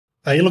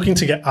Are you looking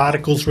to get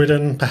articles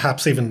written,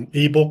 perhaps even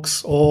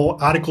ebooks or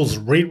articles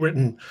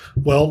rewritten?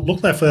 Well,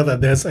 look no further.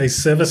 There's a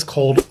service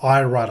called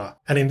iWriter.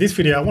 And in this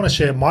video, I want to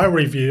share my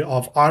review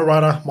of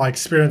iWriter, my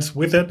experience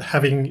with it,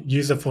 having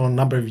used it for a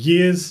number of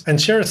years,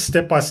 and share a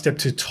step-by-step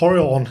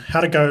tutorial on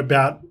how to go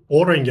about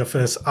ordering your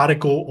first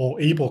article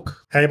or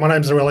ebook. Hey, my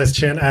name is S.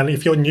 Chen, and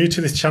if you're new to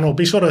this channel,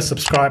 be sure to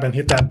subscribe and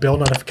hit that bell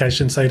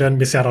notification so you don't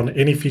miss out on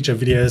any future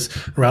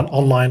videos around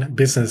online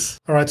business.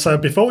 All right, so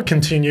before we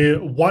continue,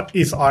 what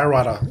is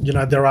iWriter? You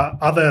know, there are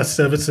other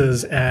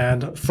services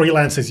and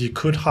freelancers you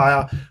could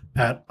hire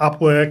at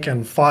Upwork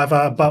and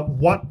Fiverr, but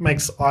what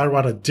makes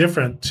iWriter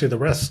different to the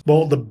rest?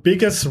 Well, the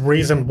biggest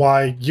reason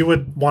why you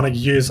would want to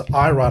use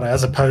iWriter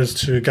as opposed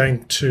to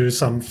going to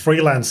some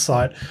freelance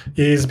site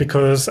is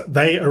because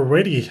they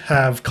already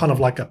have kind of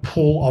like a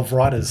pool of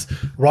writers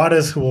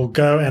who will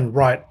go and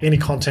write any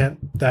content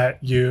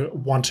that you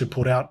want to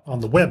put out on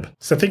the web.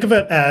 So think of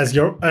it as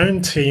your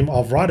own team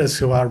of writers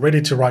who are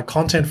ready to write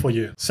content for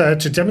you. So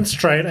to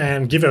demonstrate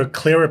and give you a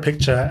clearer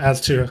picture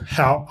as to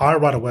how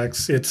iWriter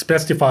works, it's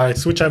best if I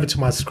switch over to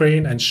my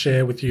screen and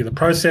share with you the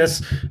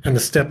process and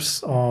the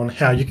steps on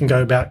how you can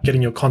go about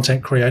getting your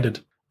content created.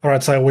 All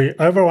right, so we're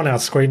over on our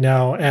screen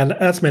now, and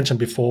as mentioned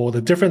before,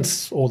 the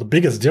difference, or the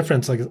biggest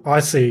difference I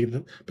see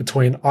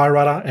between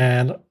iWriter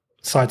and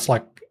sites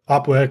like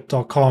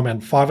Upwork.com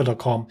and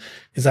Fiverr.com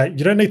is that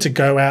you don't need to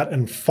go out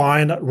and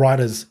find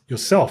writers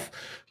yourself.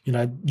 You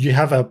know, you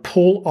have a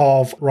pool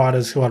of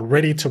writers who are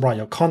ready to write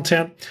your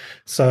content.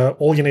 So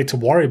all you need to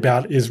worry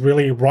about is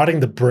really writing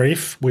the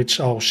brief, which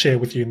I'll share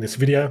with you in this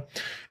video,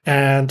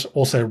 and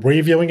also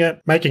reviewing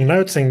it, making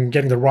notes, and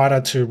getting the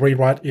writer to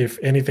rewrite if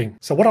anything.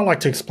 So what I'd like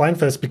to explain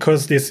first,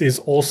 because this is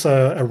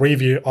also a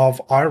review of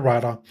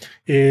iWriter,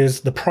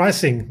 is the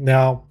pricing.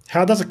 Now,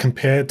 how does it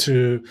compare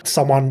to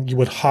someone you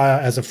would hire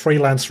as a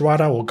freelance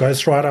writer or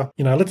ghostwriter?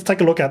 You know, let's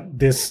take a look at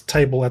this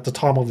table at the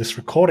time of this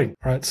recording.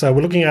 All right, so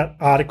we're looking at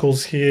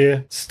articles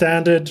here: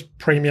 standard,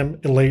 premium,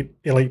 elite,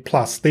 elite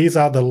plus. These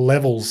are the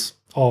levels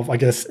of, I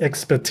guess,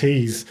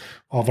 expertise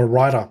of a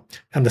writer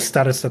and the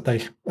status that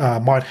they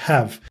might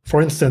have.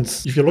 For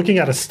instance, if you're looking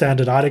at a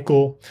standard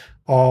article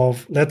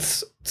of,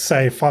 let's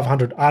say,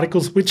 500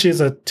 articles, which is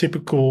a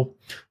typical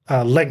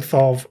length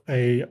of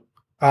a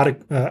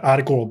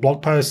article or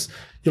blog post,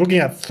 you're looking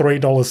at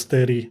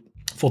 $3.30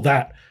 for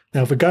that.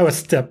 Now, if we go a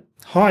step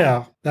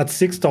higher, that's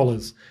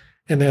 $6.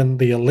 And then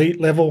the elite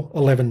level,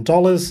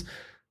 $11.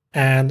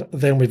 And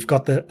then we've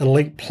got the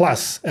elite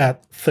plus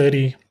at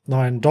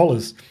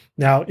 $39.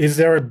 Now, is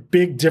there a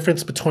big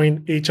difference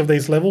between each of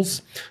these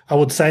levels? I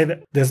would say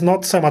that there's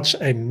not so much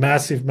a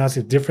massive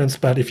difference,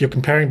 but if you're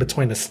comparing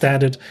between a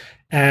standard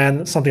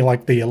and something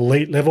like the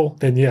elite level,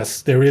 then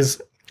yes, there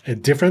is a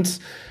difference.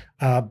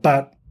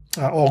 But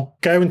I'll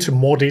go into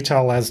more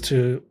detail as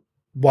to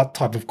what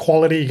type of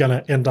quality you're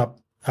going to end up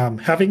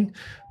having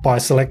by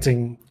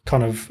selecting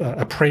kind of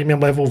a premium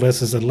level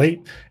versus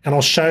elite. And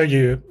I'll show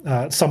you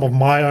some of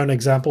my own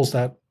examples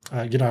that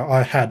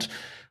I had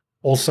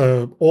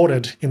also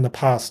ordered in the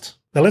past.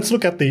 Now let's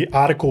look at the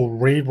article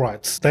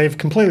rewrites. They've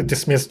completely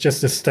dismissed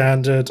just the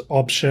standard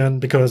option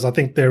because I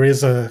think there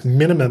is a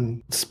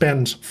minimum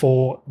spend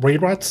for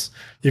rewrites.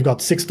 You've got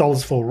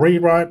 $6 for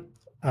rewrite,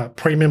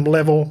 premium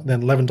level,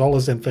 then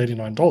 $11 and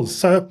 $39.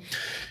 So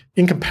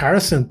in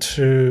comparison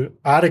to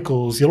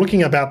articles, you're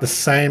looking about the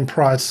same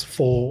price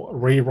for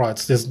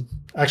rewrites. There's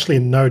actually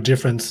no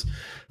difference.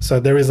 So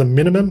there is a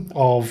minimum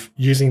of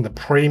using the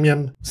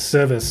premium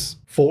service.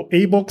 For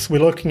ebooks, we're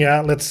looking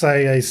at, let's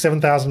say, a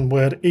 7,000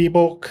 word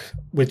ebook,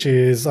 which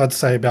is, I'd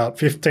say, about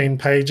 15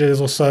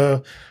 pages or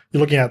so.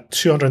 You're looking at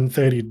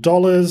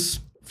 $230.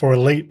 For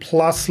elite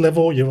plus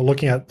level, you're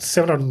looking at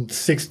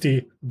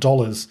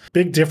 $760.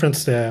 Big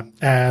difference there.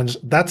 And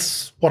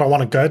that's what I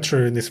want to go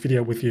through in this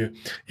video with you.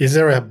 Is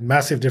there a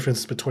massive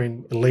difference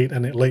between elite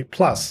and elite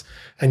plus?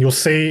 And you'll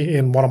see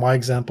in one of my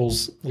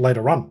examples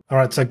later on. All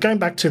right, so going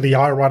back to the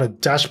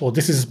iWriter dashboard,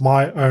 this is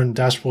my own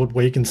dashboard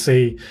where you can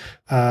see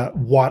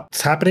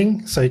what's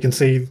happening. So you can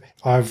see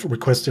I've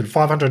requested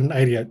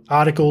 588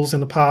 articles in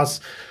the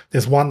past.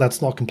 There's one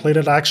that's not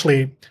completed. I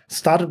actually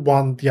started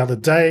one the other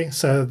day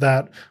so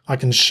that I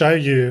can show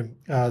you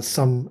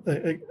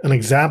an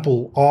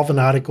example of an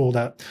article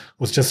that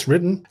was just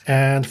written.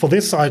 And for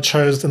this, I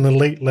chose an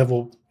elite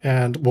level,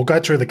 and we'll go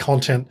through the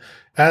content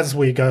as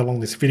we go along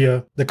this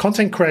video. The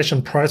content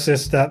creation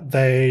process that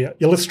they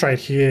illustrate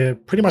here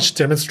pretty much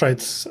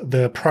demonstrates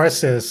the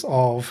process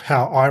of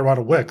how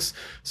iWriter works.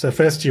 So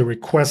first you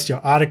request your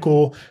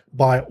article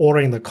by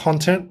ordering the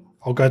content.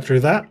 I'll go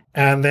through that.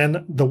 And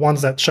then the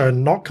ones that show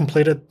not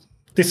completed,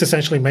 this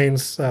essentially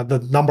means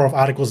the number of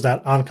articles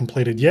that aren't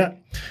completed yet.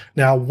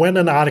 Now, when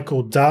an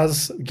article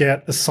does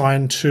get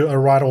assigned to a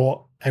writer,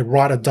 or a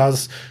writer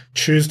does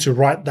choose to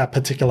write that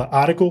particular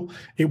article,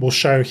 it will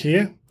show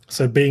here.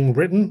 So being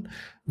written,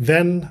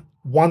 then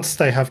once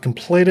they have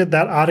completed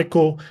that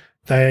article,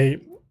 they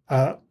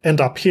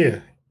end up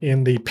here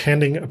in the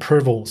pending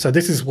approval. So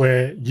this is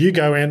where you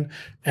go in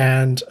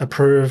and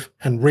approve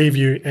and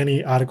review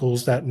any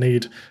articles that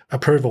need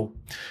approval.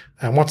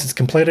 And once it's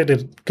completed,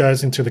 it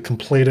goes into the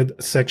completed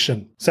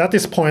section. So at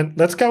this point,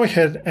 let's go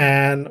ahead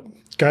and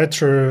go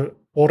through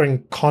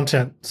ordering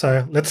content.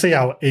 So let's see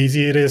how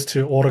easy it is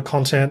to order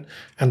content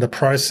and the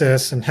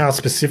process and how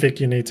specific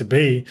you need to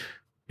be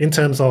in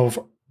terms of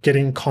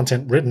getting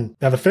content written.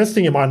 Now, the first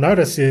thing you might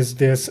notice is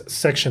this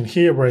section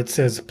here where it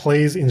says,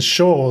 please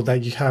ensure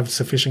that you have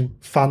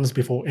sufficient funds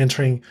before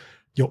entering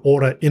your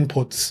order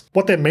inputs.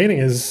 What they're meaning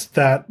is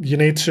that you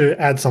need to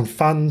add some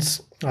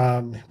funds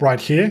right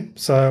here.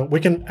 So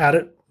we can add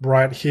it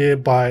right here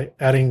by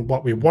adding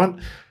what we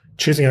want,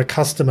 choosing a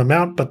custom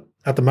amount, but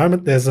at the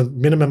moment there's a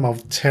minimum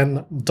of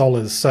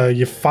 $10. So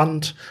you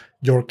fund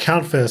your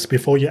account first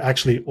before you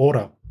actually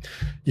order.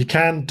 You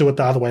can do it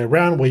the other way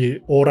around where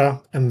you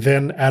order and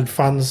then add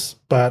funds,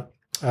 but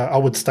I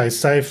would stay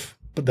safe.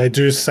 But they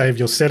do save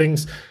your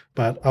settings,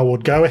 but I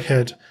would go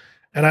ahead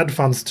and add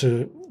funds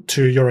to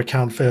your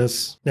account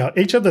first. Now,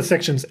 each of the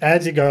sections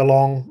as you go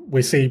along,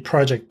 we see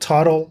project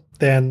title,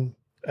 then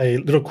a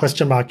little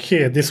question mark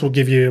here. This will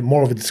give you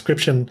more of a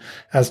description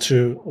as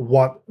to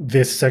what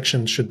this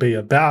section should be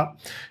about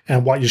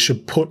and what you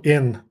should put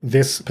in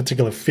this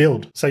particular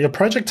field. So your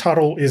project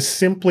title is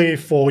simply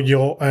for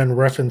your own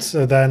reference.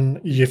 So then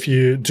if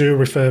you do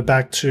refer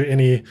back to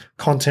any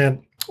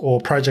content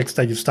or projects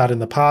that you've started in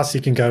the past,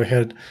 you can go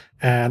ahead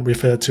and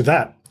refer to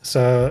that.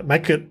 So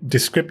make it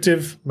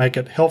descriptive, make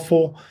it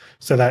helpful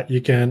so that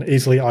you can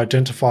easily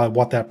identify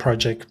what that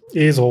project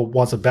is or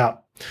was about.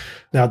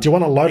 Now, do you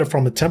want to load it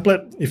from a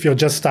template? If you're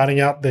just starting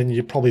out, then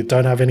you probably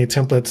don't have any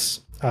templates,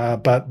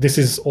 but this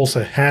is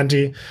also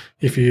handy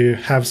if you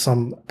have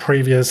some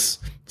previous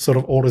sort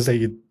of orders that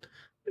you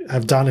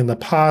have done in the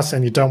past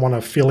and you don't want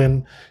to fill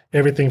in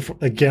everything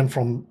again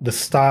from the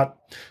start.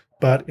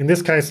 But in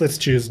this case, let's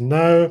choose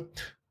no.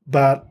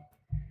 But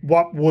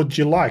what would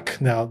you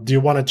like? Now, do you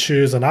want to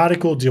choose an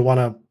article? Do you want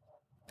to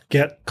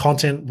get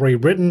content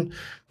rewritten?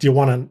 Do you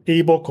want an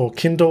ebook or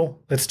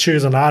Kindle? Let's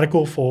choose an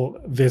article for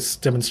this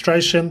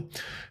demonstration.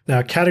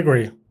 Now,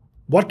 category.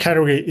 What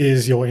category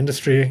is your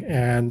industry?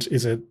 And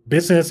is it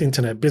business,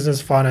 internet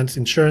business, finance,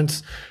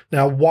 insurance?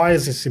 Now, why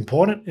is this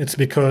important? It's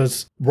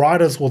because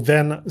writers will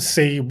then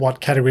see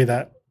what category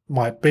that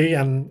might be.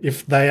 And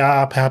if they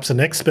are perhaps an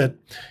expert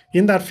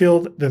in that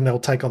field, then they'll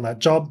take on that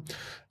job.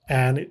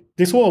 And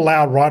this will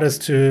allow writers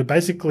to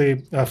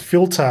basically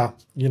filter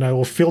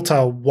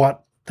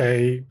what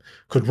they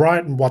could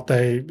write and what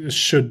they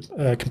should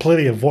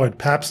completely avoid.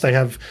 Perhaps they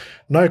have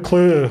no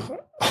clue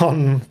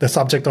on the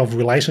subject of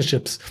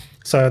relationships,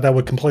 so they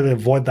would completely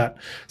avoid that.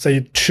 So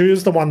you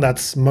choose the one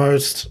that's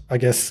most, I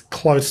guess,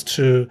 close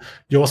to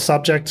your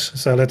subject.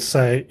 So let's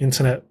say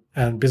internet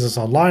and business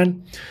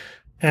online,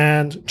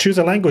 and choose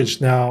a language.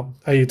 Now,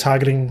 are you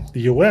targeting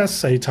the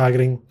US? Are you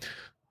targeting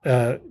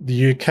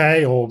the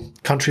UK or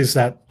countries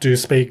that do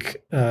speak,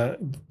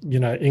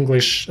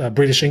 English,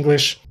 British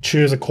English?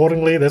 Choose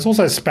accordingly. There's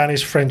also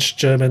Spanish, French,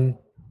 German,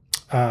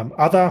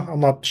 other. I'm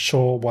not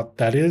sure what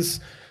that is,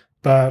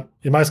 but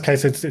in most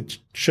cases, it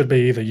should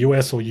be either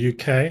US or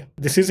UK.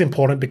 This is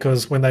important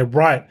because when they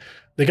write,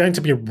 they're going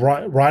to be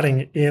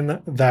writing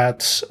in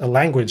that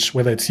language,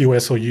 whether it's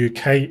US or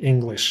UK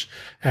English.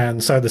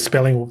 And so the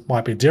spelling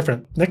might be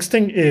different. Next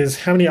thing is,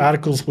 how many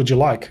articles would you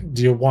like?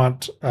 Do you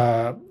want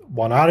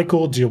one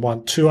article? Do you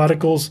want two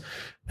articles?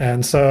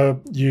 And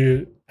so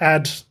you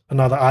add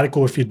another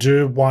article if you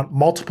do want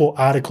multiple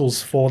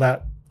articles for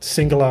that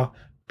singular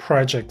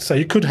project. So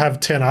you could have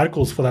 10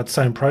 articles for that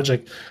same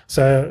project.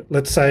 So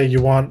let's say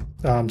you want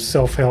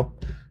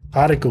self-help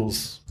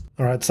articles.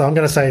 All right, so I'm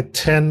going to say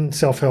 10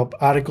 self-help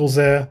articles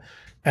there,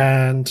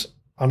 and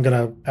I'm going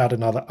to add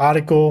another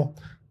article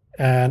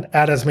and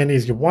add as many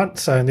as you want.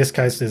 So in this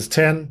case, there's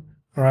 10.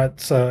 All right,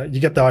 so you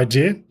get the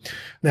idea.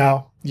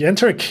 Now, you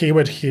enter a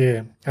keyword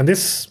here, and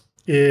this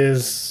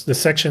is the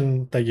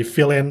section that you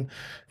fill in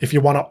if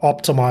you want to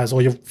optimize,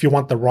 or if you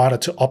want the writer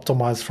to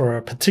optimize for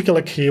a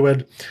particular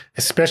keyword,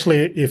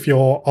 especially if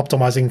you're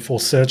optimizing for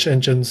search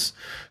engines.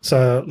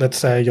 So let's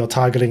say you're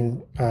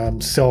targeting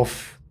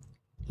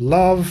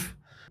self-love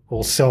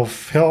or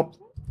self-help,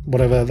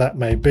 whatever that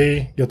may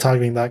be, you're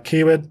targeting that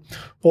keyword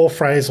or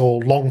phrase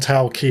or long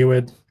tail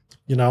keyword.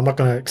 I'm not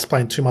going to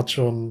explain too much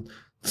on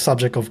the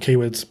subject of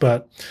keywords,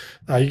 but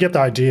you get the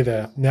idea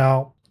there.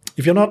 Now,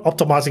 if you're not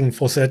optimizing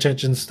for search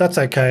engines, that's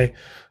okay.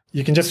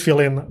 You can just fill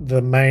in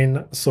the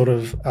main sort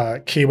of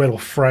keyword or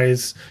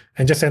phrase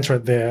and just enter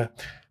it there.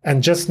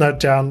 And just note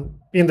down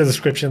in the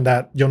description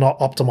that you're not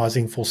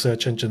optimizing for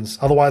search engines.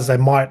 Otherwise, they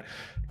might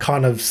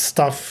kind of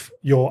stuff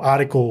your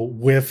article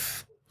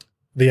with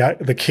the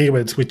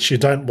keywords which you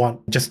don't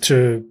want, just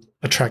to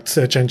attract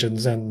search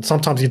engines. And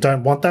sometimes you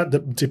don't want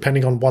that,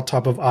 depending on what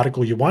type of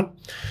article you want.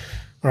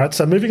 All right,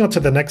 so moving on to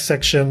the next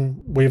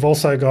section, we've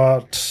also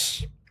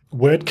got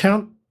word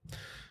count.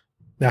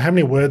 Now, how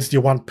many words do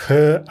you want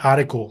per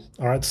article?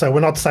 All right, so we're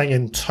not saying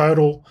in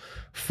total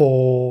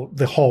for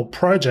the whole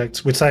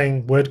project, we're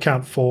saying word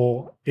count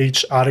for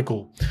each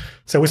article.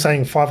 So we're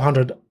saying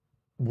 500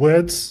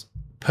 words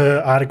per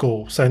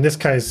article. So in this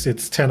case,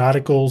 it's 10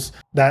 articles.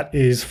 That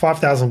is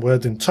 5,000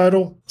 words in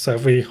total. So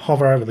if we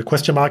hover over the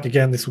question mark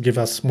again, this will give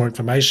us more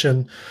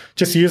information.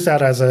 Just use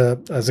that as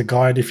a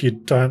guide if you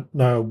don't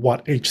know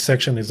what each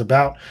section is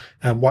about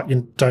and what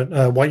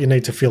you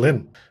need to fill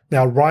in.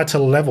 Now, writer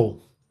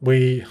level.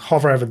 We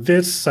hover over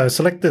this. So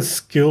select the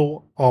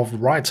skill of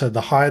writer.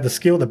 The higher the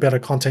skill, the better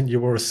content you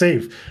will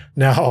receive.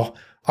 Now,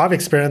 I've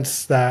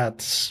experienced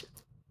that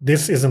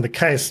this isn't the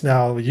case.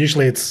 Now,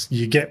 usually it's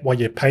you get what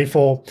you pay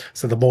for.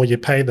 So the more you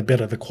pay, the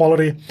better the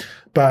quality.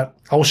 But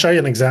I'll show you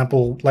an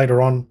example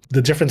later on,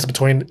 the difference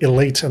between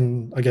elite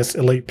and I guess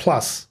elite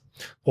plus,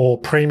 or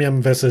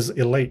premium versus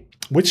elite.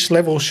 Which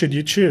level should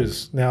you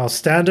choose? Now,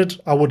 standard,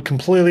 I would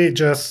completely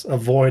just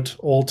avoid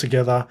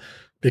altogether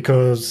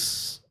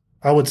because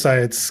I would say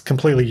it's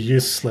completely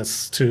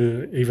useless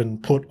to even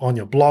put on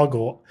your blog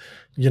or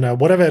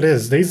whatever it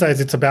is. These days,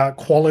 it's about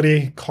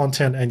quality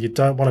content, and you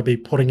don't want to be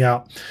putting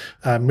out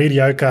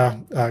mediocre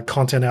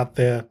content out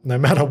there, no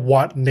matter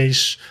what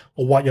niche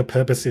or what your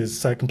purpose is.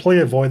 So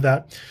completely avoid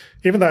that.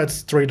 Even though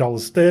it's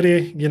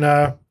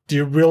 $3.30, do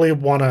you really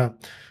want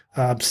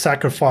to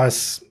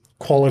sacrifice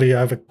quality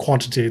over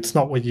quantity? It's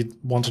not what you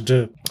want to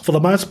do. For the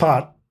most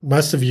part,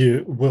 most of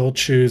you will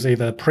choose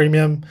either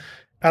premium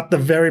at the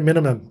very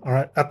minimum. All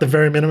right, at the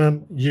very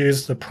minimum,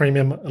 use the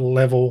premium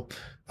level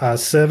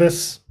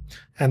service.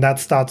 And that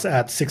starts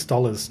at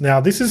 $6. Now,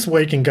 this is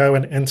where you can go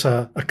and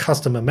enter a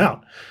custom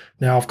amount.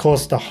 Now, of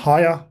course, the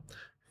higher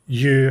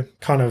you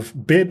kind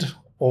of bid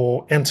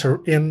or enter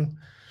in,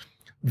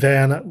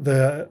 then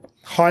the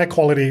higher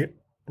quality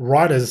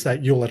writers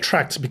that you'll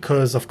attract,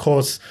 because, of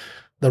course,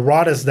 the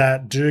writers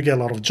that do get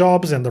a lot of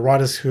jobs and the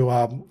writers who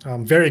are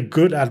very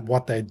good at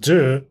what they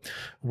do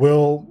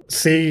will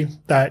see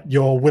that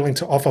you're willing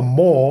to offer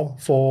more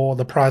for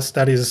the price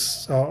that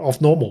is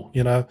of normal.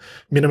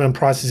 Minimum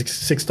price is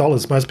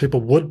 $6. Most people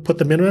would put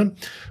the minimum,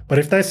 but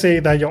if they see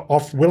that you're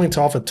willing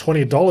to offer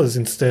 $20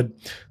 instead,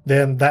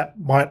 then that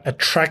might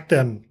attract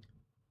them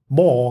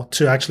more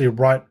to actually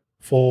write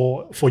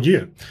for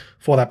you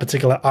for that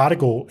particular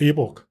article,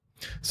 ebook.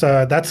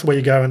 So that's where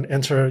you go and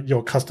enter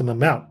your custom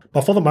amount.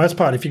 But for the most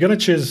part, if you're going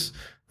to choose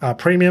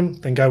premium,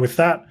 then go with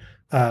that.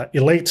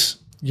 Elite,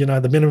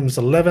 the minimum is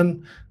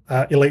 11.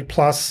 Elite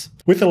plus.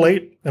 With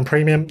elite and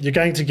premium, you're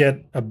going to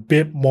get a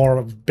bit more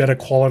of better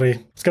quality.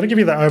 It's going to give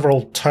you the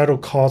overall total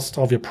cost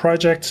of your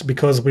project,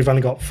 because we've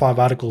only got 5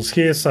 articles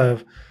here.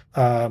 So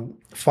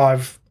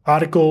 5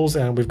 articles,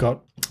 and we've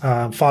got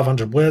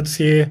 500 words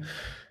here.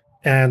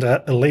 And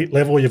at elite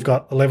level, you've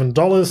got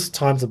 $11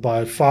 times it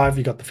by 5.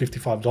 You got the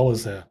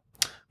 $55 there.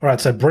 All right,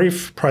 so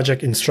brief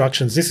project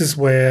instructions. This is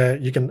where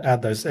you can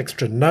add those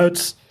extra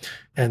notes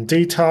and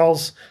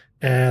details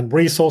and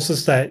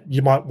resources that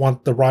you might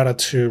want the writer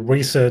to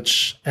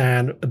research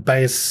and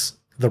base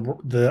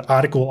the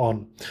article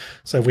on.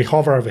 So if we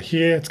hover over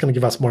here, it's going to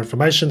give us more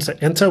information. So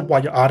enter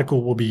what your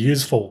article will be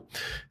used for.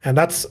 And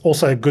that's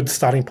also a good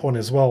starting point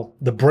as well.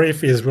 The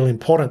brief is really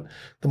important.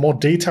 The more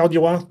detailed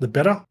you are, the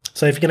better.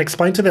 So if you can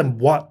explain to them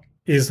what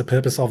is the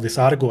purpose of this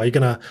article. Are you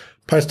going to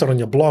post it on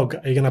your blog?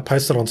 Are you going to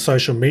post it on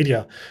social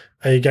media?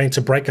 Are you going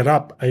to break it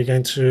up? Are you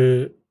going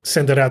to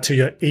send it out to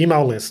your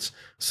email list?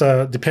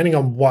 So depending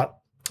on what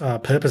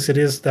purpose it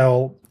is,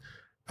 at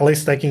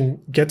least they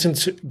can get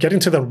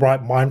into the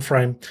right mind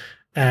frame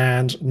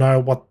and know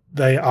what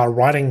they are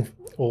writing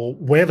or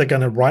where they're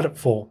going to write it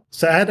for.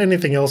 So add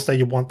anything else that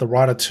you want the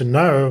writer to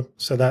know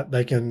so that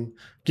they can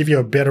give you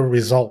a better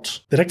result.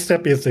 The next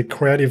step is the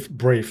creative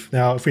brief.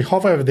 Now, if we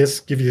hover over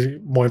this, give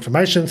you more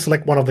information,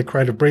 select one of the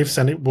creative briefs,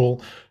 and it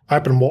will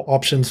open more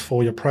options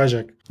for your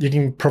project. You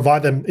can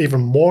provide them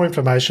even more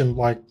information,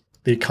 like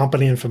the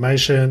company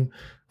information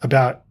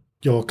about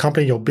your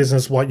company, your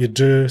business, what you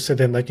do, so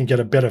then they can get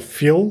a better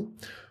feel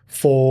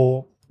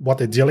for what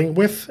they're dealing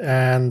with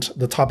and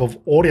the type of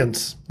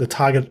audience, the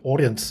target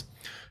audience.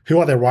 Who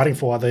are they writing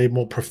for? Are they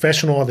more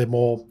professional? Are they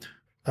more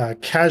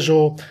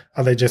casual?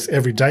 Are they just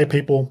everyday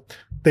people?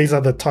 These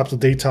are the types of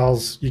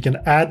details you can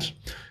add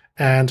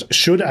and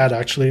should add,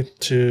 actually,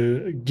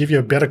 to give you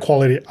a better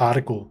quality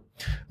article.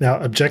 Now,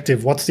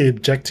 objective. What's the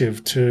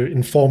objective? To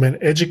inform and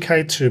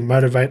educate, to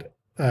motivate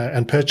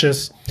and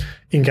purchase,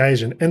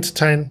 engage and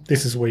entertain.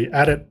 This is where you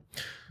add it.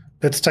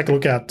 Let's take a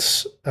look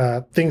at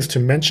things to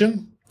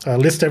mention.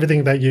 List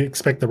everything that you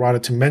expect the writer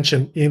to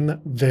mention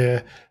in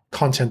their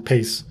content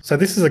piece. So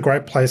this is a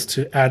great place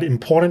to add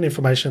important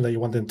information that you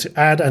want them to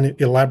add and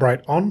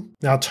elaborate on.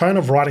 Now, tone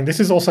of writing. This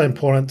is also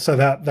important so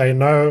that they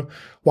know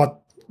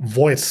what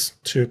voice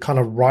to kind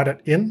of write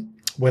it in,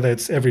 whether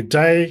it's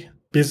everyday,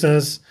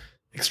 business,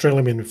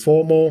 extremely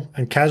informal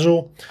and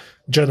casual,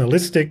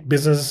 journalistic,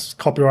 business,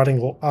 copywriting,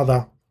 or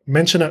other.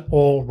 Mention it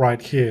all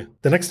right here.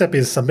 The next step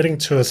is submitting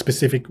to a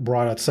specific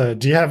writer. So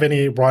do you have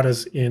any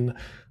writers in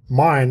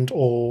mind,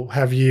 or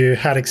have you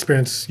had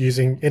experience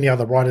using any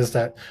other writers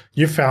that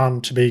you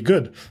found to be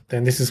good?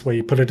 Then this is where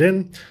you put it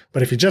in.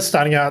 But if you're just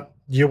starting out,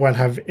 you won't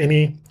have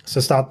any. So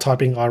start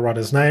typing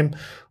iWriter's name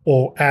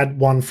or add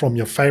one from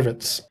your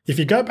favorites. If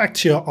you go back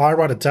to your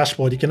iWriter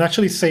dashboard, you can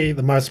actually see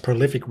the most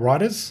prolific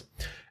writers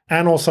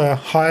and also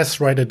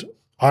highest rated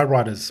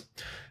iWriters.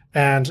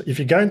 And if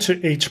you go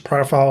into each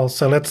profile,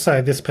 so let's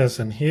say this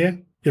person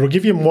here, it'll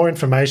give you more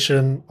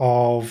information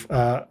of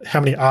how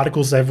many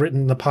articles they've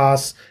written in the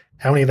past,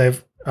 how many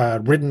they've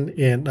written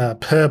in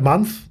per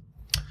month,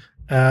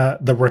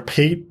 the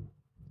repeat.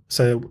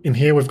 So in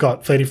here, we've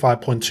got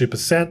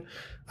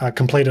 35.2%,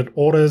 completed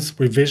orders,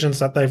 revisions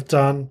that they've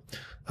done,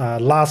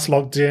 last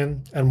logged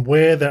in, and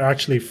where they're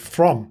actually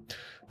from.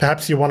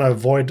 Perhaps you want to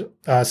avoid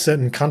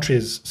certain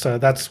countries. So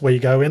that's where you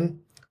go in,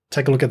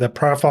 take a look at their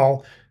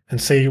profile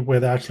and see where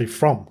they're actually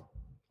from.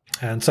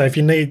 And so if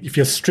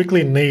you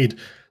strictly need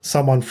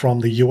someone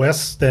from the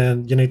US,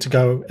 then you need to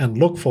go and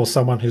look for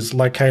someone who's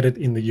located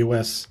in the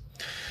US.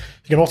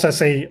 You can also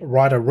see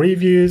writer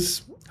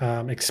reviews,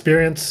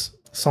 experience.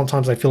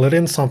 Sometimes they fill it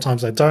in,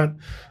 sometimes they don't.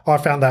 I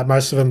found that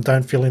most of them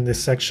don't fill in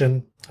this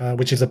section,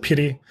 which is a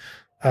pity.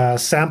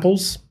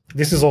 Samples.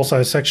 This is also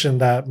a section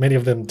that many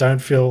of them don't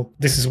fill.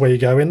 This is where you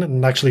go in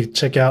and actually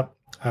check out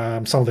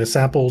some of their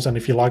samples. And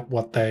if you like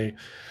what they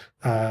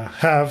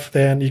have,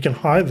 then you can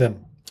hire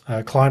them.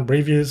 Client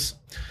reviews.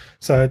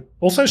 So it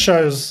also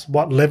shows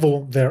what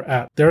level they're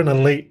at. They're an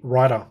elite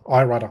writer,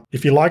 iWriter.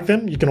 If you like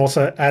them, you can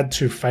also add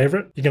to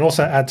favorite. You can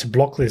also add to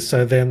block list,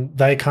 so then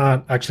they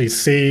can't actually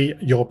see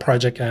your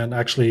project and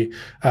actually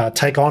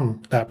take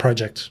on that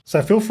project.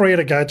 So feel free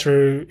to go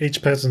through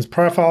each person's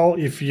profile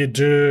if you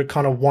do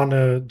kind of want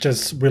to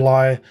just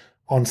rely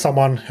on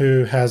someone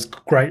who has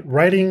great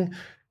rating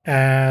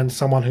and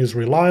someone who's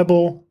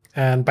reliable.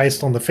 And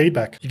based on the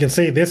feedback, you can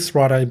see this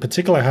writer in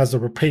particular has a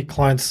repeat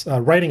clients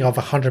rating of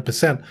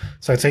 100%.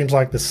 So it seems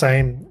like the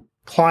same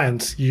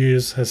clients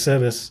use her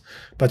service,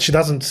 but she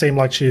doesn't seem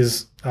like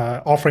she's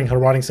offering her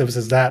writing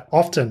services that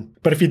often.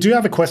 But if you do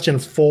have a question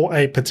for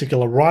a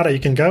particular writer, you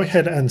can go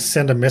ahead and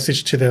send a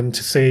message to them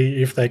to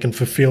see if they can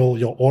fulfill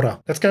your order.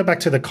 Let's go back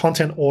to the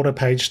content order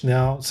page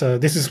now. So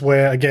this is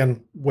where,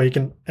 again, where you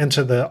can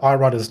enter the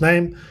iWriter's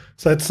name.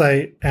 So let's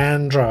say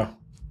Andra.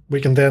 We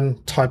can then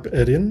type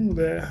it in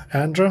there,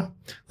 Andra,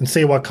 and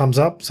see what comes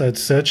up. So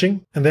it's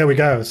searching, and there we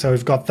go. So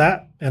we've got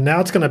that, and now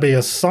it's going to be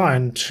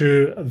assigned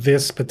to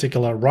this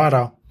particular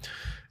writer,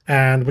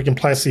 and we can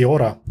place the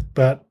order.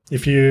 But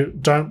if you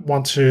don't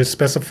want to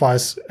specify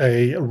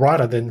a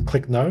writer, then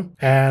click no,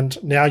 and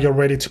now you're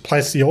ready to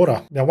place the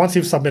order. Now, once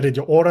you've submitted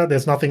your order,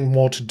 there's nothing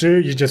more to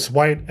do. You just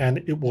wait, and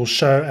it will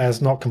show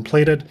as not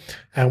completed.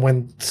 And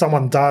when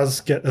someone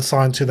does get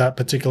assigned to that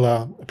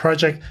particular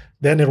project,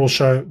 then it will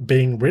show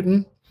being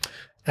written.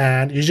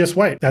 And you just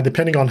wait. Now,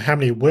 depending on how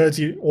many words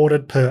you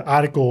ordered per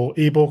article or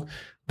ebook,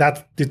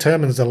 that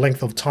determines the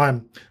length of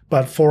time.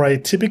 But for a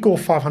typical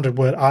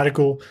 500-word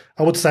article,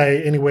 I would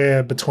say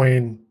anywhere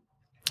between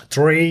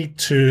 3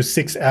 to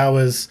 6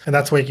 hours. And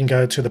that's where you can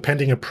go to the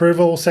pending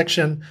approval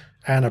section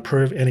and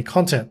approve any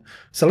content.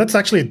 So let's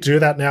actually do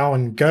that now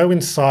and go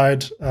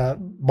inside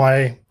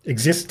my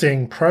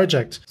existing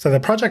project. So the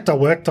project I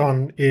worked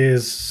on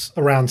is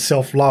around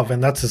self-love,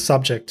 and that's the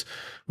subject.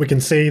 We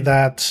can see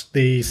that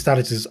the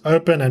status is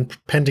open and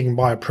pending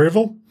my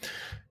approval.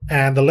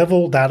 And the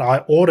level that I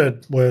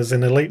ordered was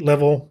an elite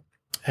level.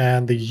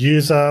 And the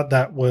user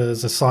that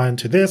was assigned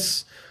to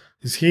this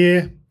is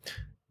here.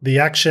 The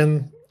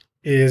action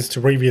is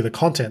to review the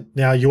content.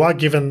 Now, you are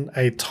given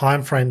a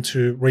time frame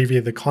to review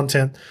the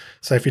content.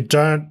 So if you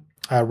don't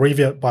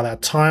review it by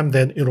that time,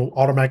 then it'll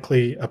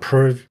automatically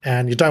approve.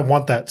 And you don't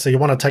want that. So you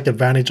want to take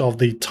advantage of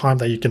the time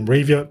that you can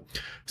review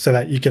it so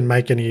that you can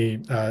make any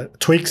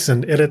tweaks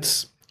and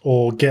edits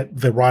or get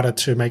the writer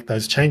to make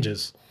those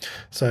changes.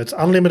 So it's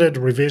unlimited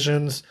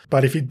revisions.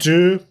 But if you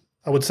do,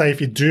 I would say if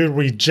you do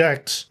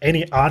reject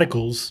any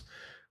articles,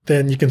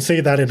 then you can see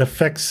that it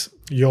affects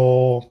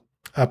your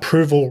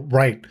approval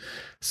rate.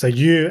 So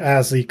you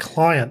as the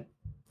client,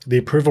 the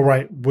approval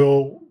rate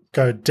will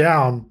go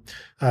down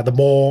the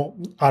more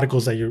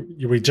articles that you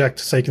reject.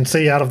 So you can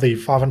see out of the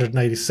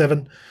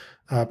 587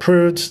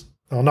 approved,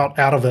 well, not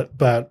out of it,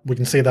 but we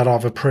can see that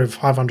I've approved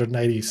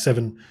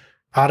 587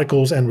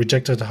 articles and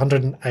rejected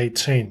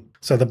 118.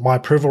 So that my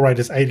approval rate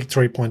is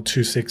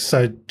 83.26.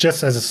 So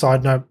just as a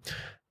side note,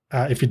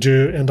 if you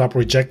do end up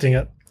rejecting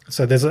it,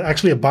 so there's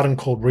actually a button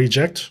called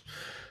reject,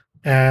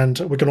 and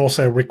we can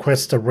also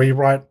request a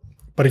rewrite.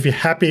 But if you're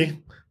happy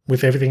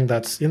with everything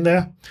that's in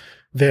there,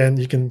 then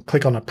you can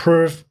click on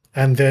approve,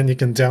 and then you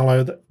can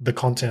download the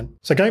content.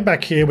 So going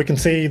back here, we can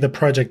see the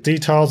project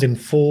details in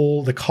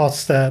full, the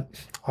costs that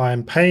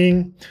I'm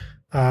paying,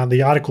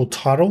 the article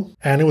title,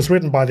 and it was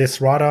written by this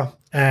writer.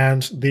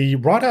 And the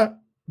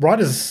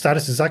writer's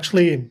status is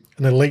actually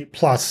an elite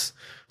plus.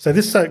 So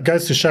this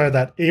goes to show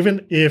that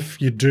even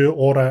if you do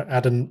order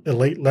at an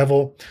elite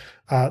level,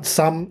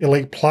 some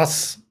elite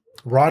plus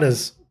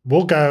writers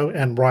will go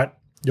and write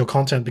your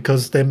content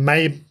because there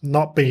may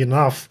not be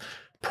enough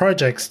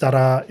projects that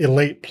are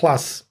elite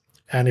plus.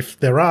 And if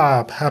there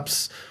are,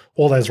 perhaps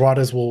all those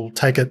writers will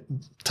take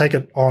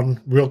it on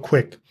real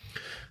quick.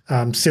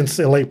 since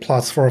Elite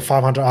Plus for a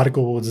 500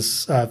 article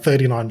was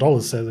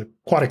 $39, so they're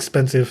quite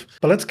expensive.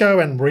 But let's go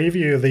and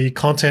review the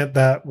content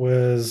that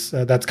was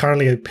that's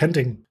currently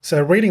pending.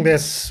 So reading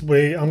this,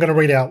 I'm going to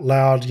read out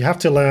loud. You have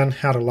to learn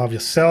how to love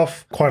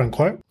yourself, quote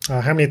unquote.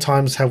 How many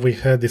times have we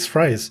heard this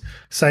phrase?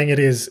 Saying it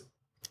is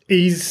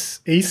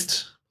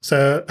east.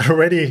 So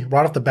already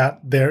right off the bat,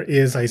 there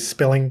is a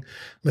spelling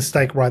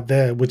mistake right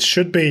there, which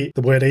should be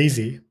the word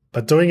easy.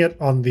 But doing it,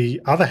 on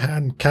the other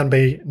hand, can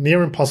be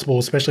near impossible,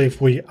 especially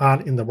if we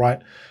aren't in the right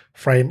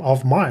frame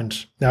of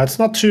mind. Now, it's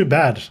not too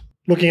bad.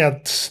 Looking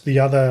at the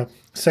other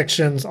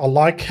sections, I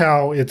like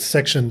how it's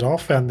sectioned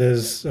off, and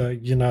there's,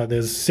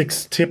 there's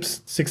 6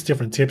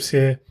 different tips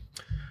here.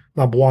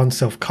 Number 1,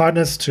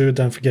 self-kindness. 2,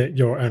 don't forget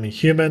you're only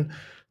human.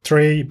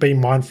 3, be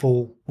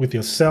mindful with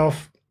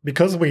yourself.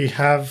 Because we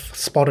have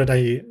spotted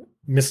a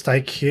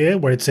mistake here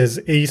where it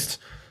says east,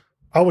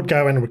 I would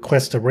go and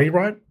request a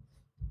rewrite.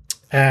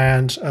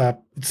 And it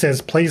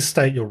says, please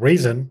state your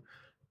reason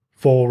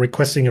for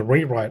requesting a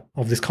rewrite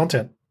of this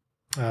content.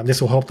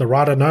 This will help the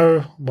writer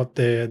know what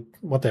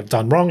they've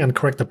done wrong and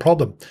correct the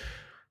problem.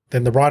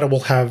 Then the writer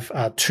will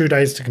have 2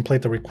 days to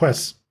complete the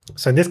request.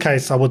 So in this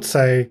case, I would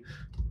say,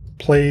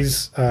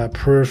 please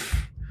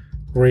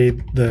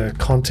proofread the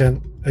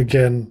content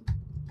again,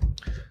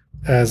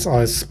 as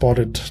I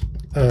spotted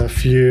a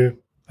few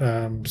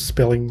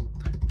spelling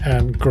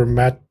and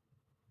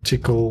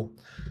grammatical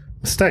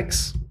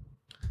mistakes,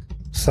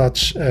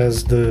 such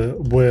as the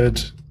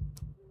word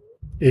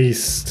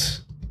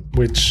east,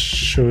 which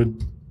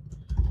should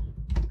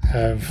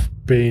have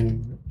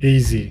been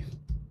easy.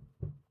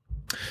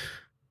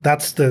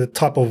 That's the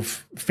type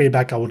of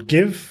feedback I would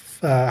give.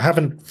 I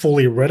haven't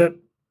fully read it,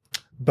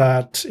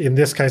 but in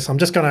this case, I'm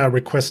just going to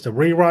request a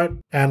rewrite,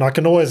 and I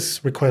can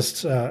always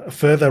request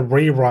further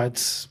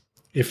rewrites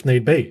if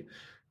need be.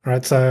 All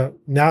right, so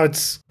now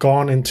it's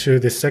gone into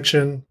this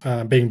section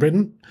being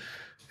written,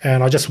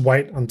 and I just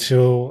wait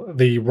until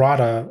the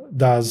writer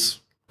does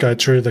go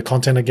through the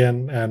content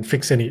again and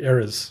fix any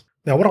errors.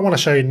 Now, what I want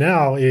to show you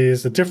now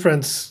is the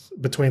difference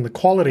between the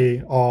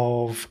quality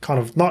of kind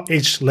of not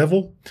each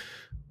level,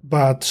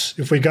 but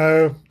if we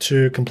go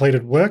to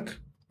completed work,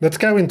 let's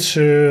go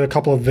into a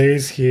couple of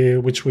these here,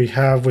 which we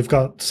have. We've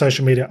got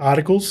social media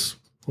articles,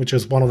 which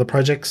is one of the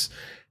projects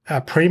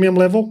at premium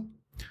level,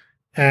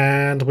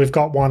 and we've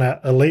got one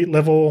at elite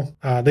level.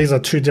 These are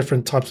 2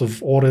 different types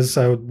of orders.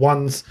 So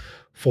one's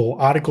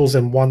for articles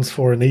and one's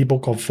for an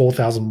ebook of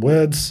 4,000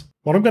 words.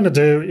 What I'm going to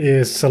do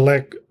is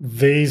select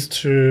these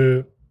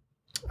 2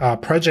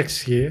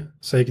 projects here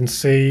so you can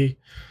see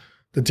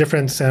the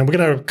difference. And we're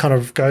going to kind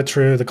of go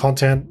through the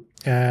content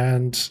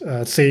and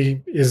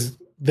see, is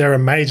there a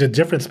major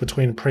difference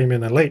between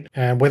premium and elite,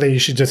 and whether you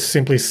should just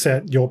simply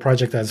set your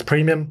project as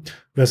premium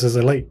versus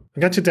elite.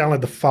 I'm going to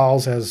download the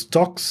files as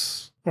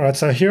docs. All right,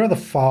 so here are the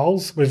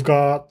files. We've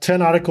got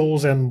 10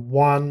 articles and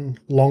 1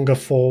 longer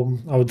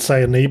form, I would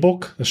say an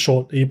ebook, a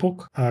short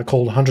ebook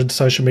called 100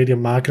 Social Media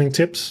Marketing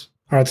Tips.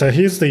 All right, so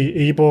here's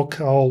the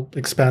ebook. I'll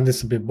expand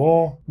this a bit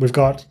more. We've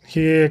got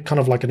here kind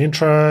of like an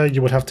intro.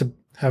 You would have to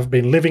have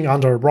been living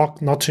under a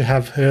rock not to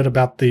have heard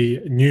about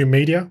the new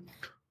media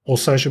or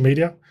social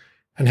media,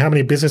 and how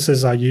many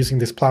businesses are using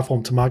this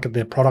platform to market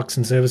their products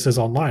and services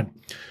online.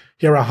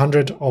 Here are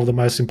 100 of the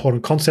most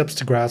important concepts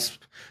to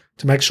grasp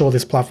to make sure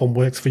this platform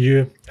works for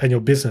you and your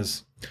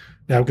business.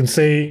 Now we can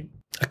see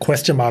a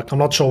question mark. I'm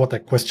not sure what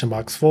that question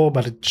mark's for,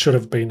 but it should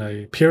have been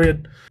a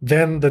period.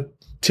 Then the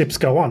tips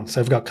go on.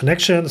 So we've got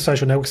connection.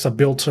 Social networks are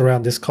built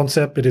around this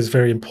concept. It is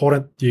very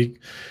important you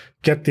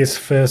get this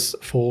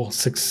first for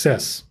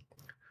success.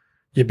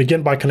 You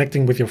begin by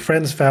connecting with your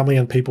friends, family,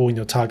 and people in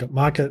your target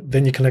market.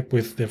 Then you connect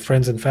with their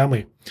friends and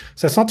family.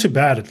 So it's not too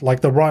bad.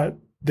 Like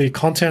the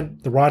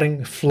content, the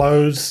writing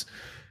flows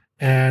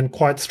and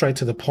quite straight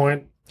to the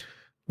point.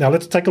 Now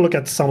let's take a look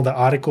at some of the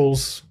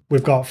articles.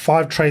 We've got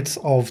 5 traits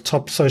of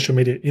top social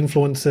media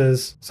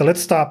influencers. So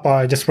let's start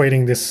by just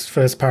reading this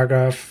first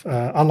paragraph.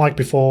 Unlike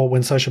before,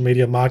 when social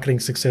media marketing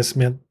success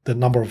meant the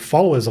number of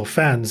followers or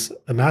fans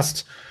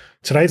amassed,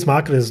 today's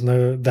marketers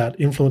know that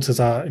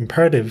influencers are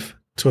imperative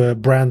to a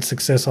brand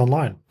success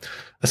online.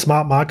 A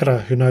smart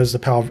marketer who knows the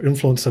power of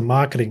influencer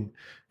marketing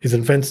is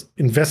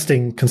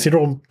investing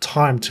considerable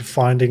time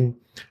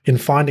in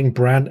finding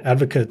brand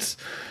advocates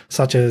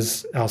such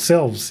as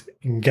ourselves,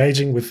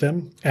 engaging with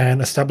them,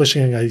 and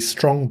establishing a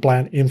strong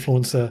brand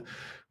influencer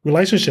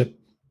relationship.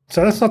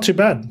 So that's not too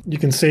bad. You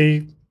can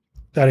see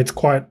that it's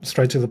quite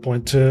straight to the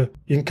point too.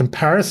 In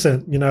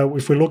comparison,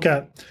 if we look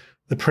at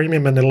the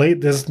premium and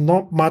elite, there's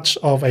not much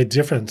of a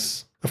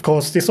difference. Of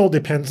course, this all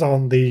depends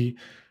on the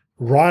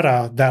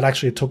writer that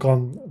actually took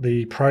on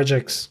the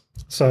projects.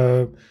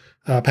 So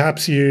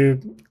perhaps you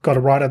got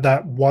a writer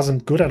that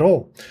wasn't good at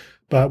all.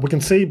 But we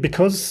can see,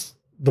 because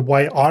the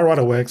way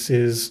iWriter works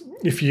is,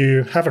 if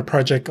you have a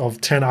project of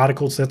 10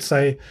 articles, let's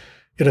say,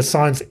 it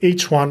assigns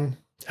each one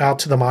out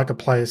to the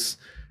marketplace,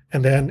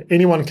 and then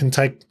anyone can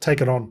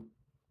take it on.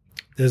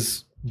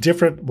 There's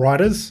different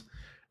writers,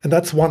 and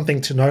that's one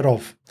thing to note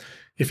of.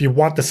 If you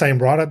want the same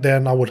writer,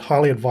 then I would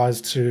highly advise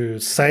to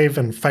save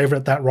and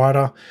favorite that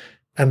writer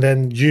and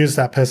then use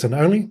that person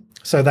only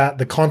so that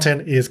the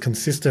content is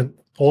consistent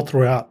all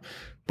throughout.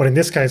 But in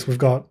this case, we've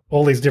got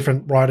all these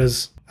different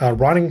writers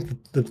writing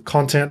the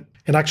content.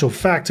 In actual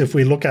fact, if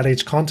we look at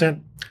each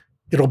content,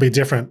 it'll be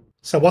different.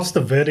 So what's the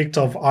verdict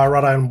of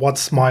iWriter and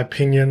what's my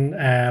opinion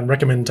and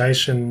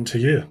recommendation to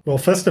you? Well,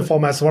 first and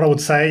foremost, what I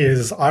would say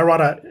is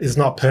iWriter is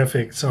not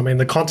perfect. So, I mean,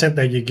 the content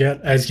that you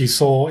get, as you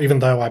saw, even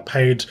though I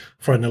paid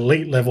for an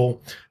elite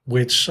level,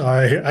 which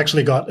I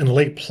actually got an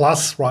elite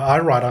plus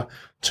iWriter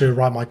to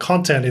write my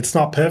content, it's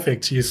not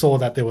perfect. You saw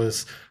that there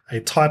was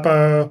a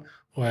typo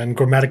and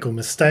grammatical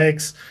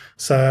mistakes.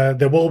 So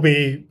there will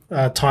be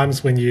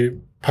times when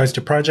you post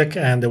a project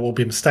and there will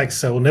be mistakes.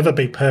 So it will never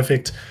be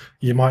perfect.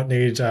 You might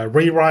need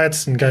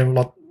rewrites and going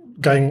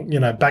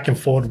back and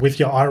forth with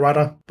your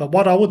iWriter. But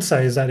what I would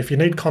say is that if you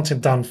need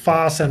content done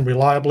fast and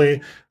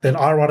reliably, then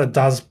iWriter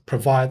does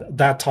provide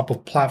that type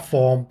of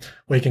platform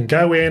where you can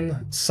go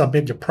in,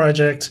 submit your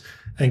project,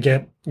 and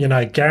get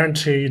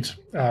guaranteed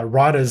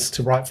writers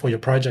to write for your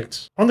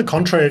project. On the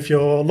contrary, if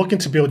you're looking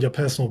to build your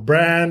personal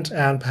brand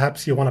and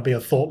perhaps you want to be a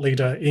thought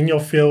leader in your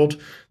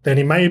field, then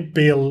it may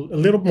be a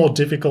little more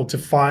difficult to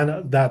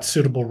find that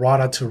suitable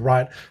writer to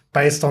write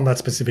based on that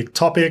specific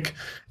topic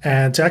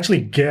and to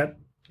actually get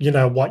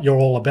what you're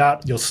all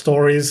about, your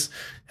stories.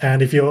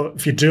 And if you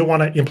do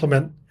want to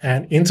implement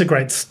and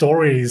integrate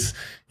stories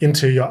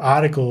into your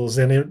articles,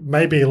 then it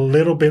may be a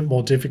little bit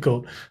more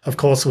difficult. Of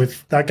course,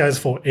 that goes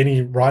for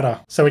any writer.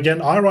 So again,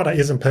 iWriter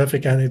isn't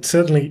perfect and it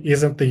certainly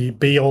isn't the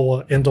be-all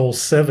or end-all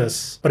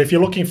service. But if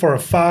you're looking for a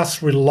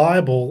fast,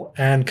 reliable,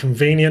 and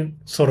convenient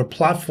sort of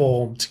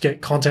platform to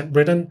get content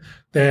written,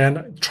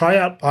 then try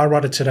out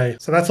iWriter today.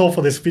 So that's all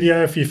for this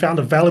video. If you found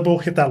it valuable,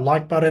 hit that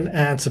like button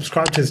and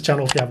subscribe to this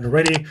channel if you haven't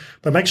already.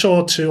 But make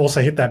sure to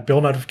also hit that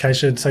bell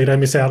notification so you don't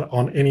miss out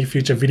on any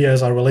future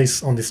videos I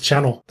release on this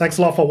channel. Thanks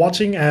a lot for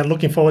watching and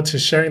looking forward to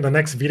sharing the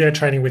next video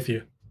training with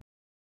you.